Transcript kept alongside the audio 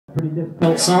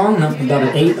Difficult song, about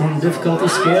an 8 on the difficulty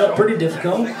scale, pretty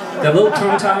difficult. Got a little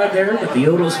tongue-tied there, but the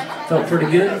yodels felt pretty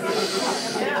good.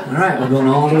 Alright, we're going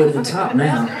all the way to the top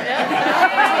now.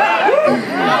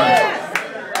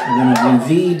 We're going to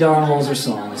do the Don Walser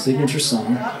song, the signature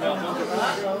song.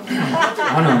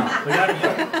 Oh no,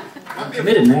 I'm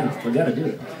committed now, we got to do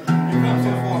it.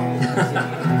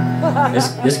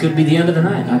 This could be the end of the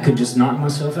night. I could just knock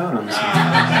myself out on this one.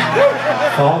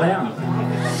 Fall down.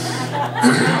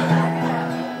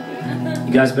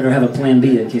 You guys better have a plan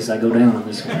B in case I go down on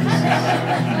this one.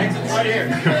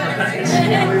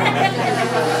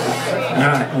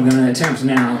 Alright, we're going to attempt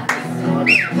now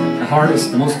the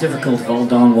hardest, the most difficult of all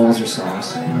Don Walser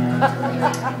songs.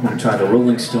 I'm going to try the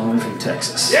Rolling Stone from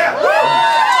Texas. Yeah!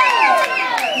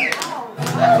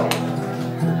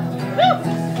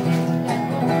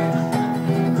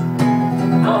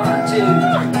 1, 2.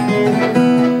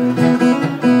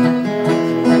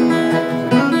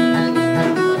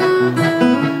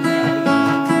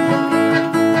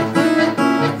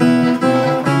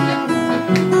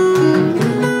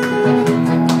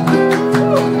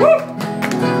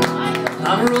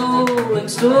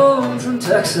 Stone from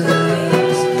Texas.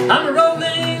 I'm a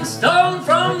rolling stone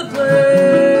from the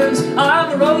plains.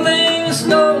 I'm a rolling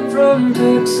stone from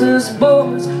Texas,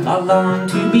 boys. I long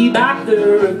to be back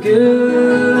there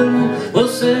again. Well,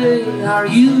 say, are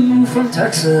you from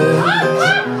Texas?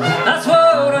 That's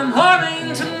what I'm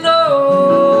wanting to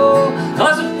know.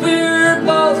 'Cause if we're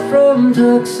both from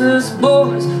Texas,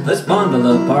 boys, let's bundle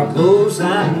up our clothes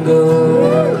and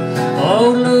go.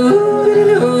 Oh, Lord,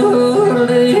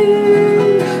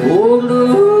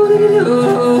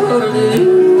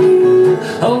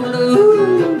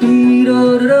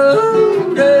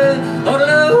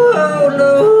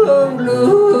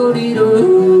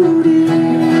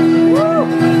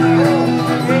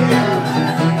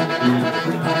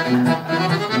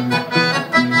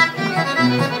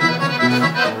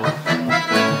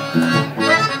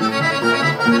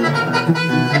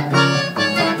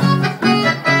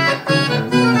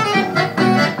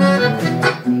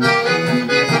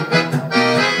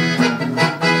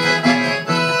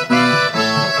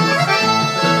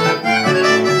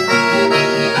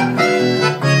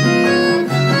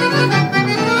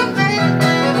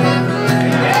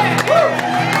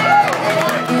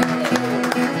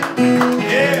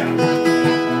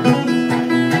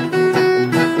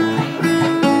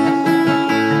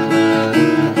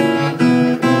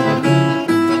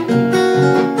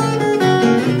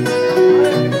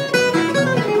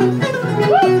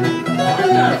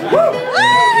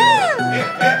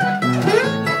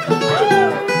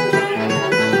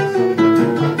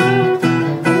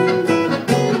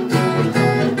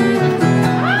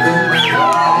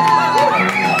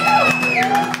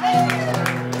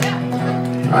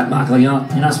 Alright, Michael, you're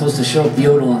not supposed to show up the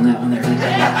yodel on that one there.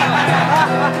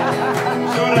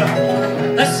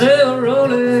 Let's say a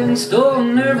rolling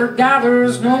stone never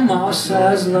gathers no moss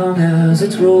as long as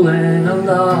it's rolling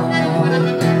along.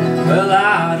 Well,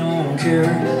 I don't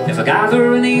care if I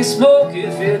gather any smoke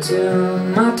if it's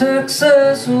in my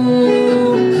Texas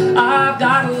home. I've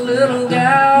got a little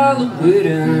gal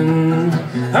waiting.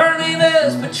 Her name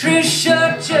is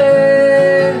Patricia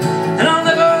J. And I'll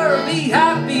never be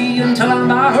happy until I'm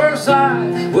by her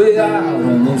side, way out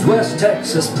on those West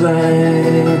Texas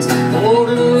plains. Oh,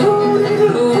 Lord,